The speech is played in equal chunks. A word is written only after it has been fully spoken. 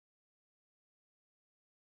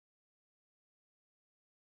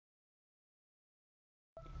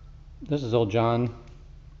This is old John,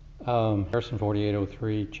 Harrison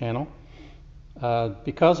 4803 channel.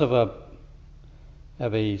 Because of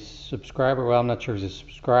a subscriber, well, I'm not sure if he's a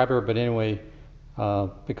subscriber, but anyway,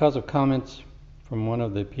 because of comments from one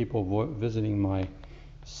of the people visiting my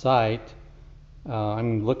site,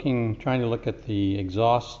 I'm trying to look at the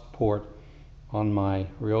exhaust port on my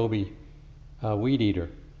Ryobi weed eater.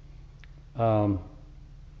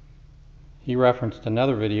 He referenced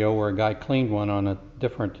another video where a guy cleaned one on a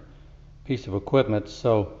different piece of equipment,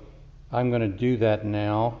 so I'm going to do that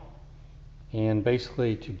now. And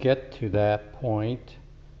basically, to get to that point,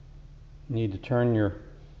 you need to turn your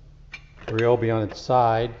Ryobi on its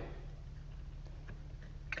side.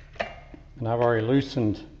 And I've already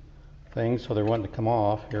loosened things so they're wanting to come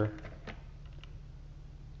off here.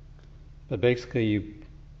 But basically, you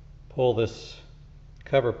pull this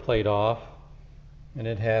cover plate off, and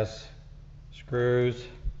it has screws.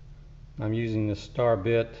 I'm using the star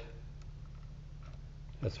bit.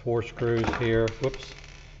 That's 4 screws here. Whoops,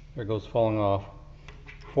 there goes falling off.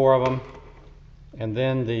 4 of them. And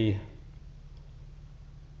then you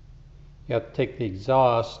have to take the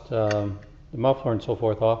exhaust, the muffler and so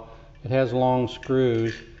forth off. It has long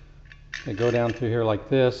screws that go down through here like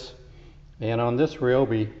this. And on this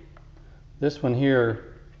Ryobi, this one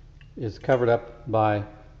here is covered up by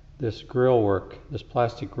this grill work, this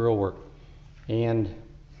plastic grill work. And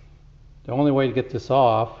the only way to get this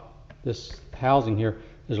off, this housing here,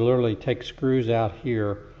 is literally take screws out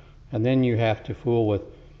here, and then you have to fool with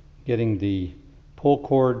getting the pull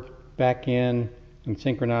cord back in and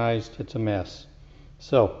synchronized. It's a mess.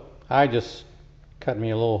 So I just cut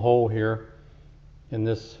me a little hole here in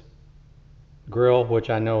this grill, which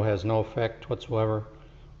I know has no effect whatsoever,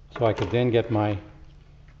 so I could then get my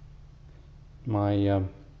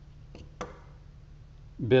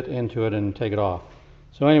bit into it and take it off.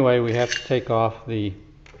 So anyway, we have to take off the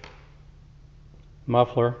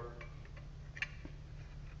muffler,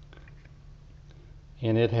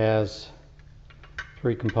 and it has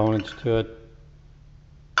 3 components to it,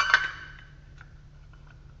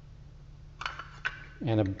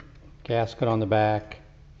 and a gasket on the back,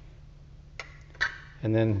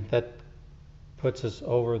 and then that puts us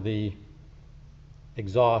over the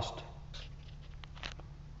exhaust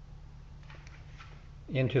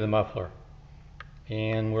into the muffler.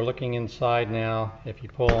 And we're looking inside now. If you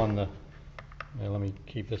pull on the, let me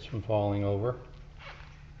keep this from falling over.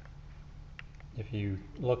 If you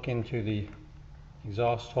look into the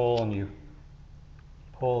exhaust hole and you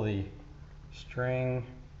pull the string,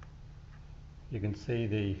 you can see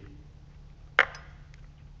the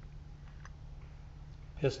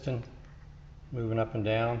piston moving up and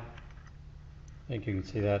down. I think you can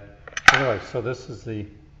see that. Anyway, so this is the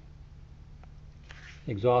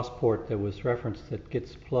exhaust port that was referenced that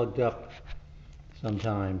gets plugged up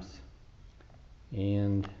sometimes.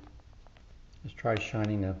 And let's try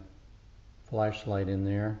shining a flashlight in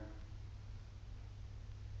there.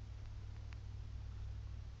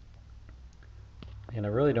 And I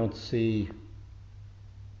really don't see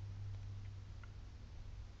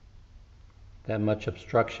that much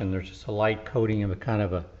obstruction. There's just a light coating of a kind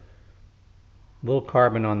of a little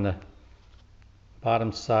carbon on the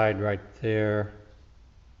bottom side right there.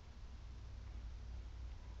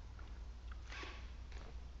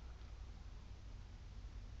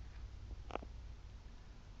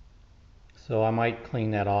 So I might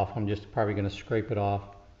clean that off. I'm just probably going to scrape it off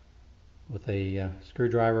with a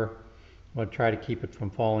screwdriver. I'm going to try to keep it from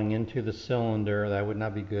falling into the cylinder. That would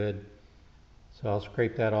not be good. So I'll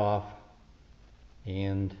scrape that off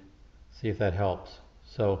and see if that helps.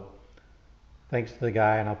 So thanks to the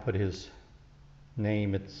guy, and I'll put his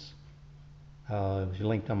name. It's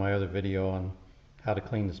linked on my other video on how to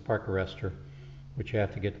clean the spark arrestor, which you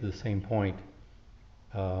have to get to the same point.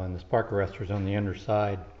 And the spark arrestor is on the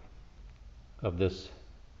underside of this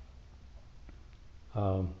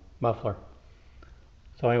muffler.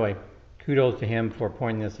 So anyway, kudos to him for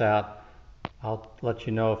pointing this out. I'll let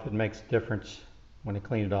you know if it makes a difference when I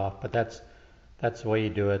clean it off, but that's the way you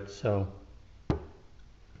do it. So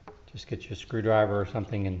just get you a screwdriver or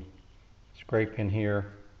something and scrape in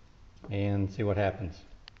here and see what happens.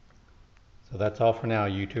 So that's all for now,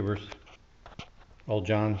 YouTubers. Old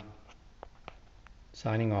John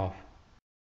signing off.